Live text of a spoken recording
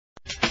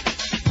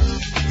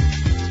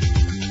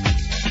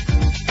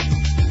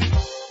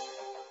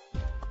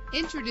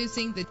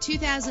Introducing the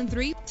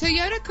 2003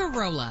 Toyota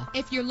Corolla.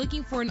 If you're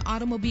looking for an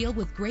automobile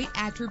with great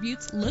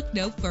attributes, look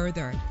no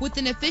further. With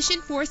an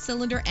efficient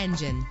 4-cylinder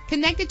engine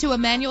connected to a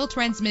manual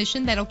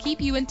transmission that'll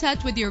keep you in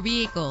touch with your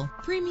vehicle.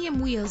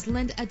 Premium wheels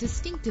lend a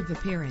distinctive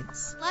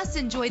appearance. Plus,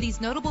 enjoy these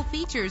notable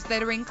features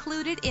that are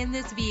included in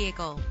this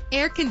vehicle: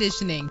 air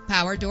conditioning,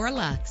 power door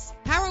locks,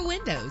 power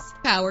windows,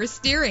 power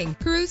steering,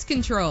 cruise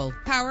control,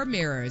 power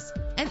mirrors,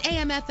 an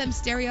AM/FM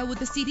stereo with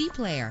a CD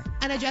player,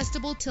 an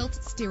adjustable tilt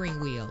steering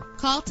wheel.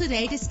 Call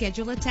today to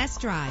schedule a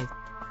test drive.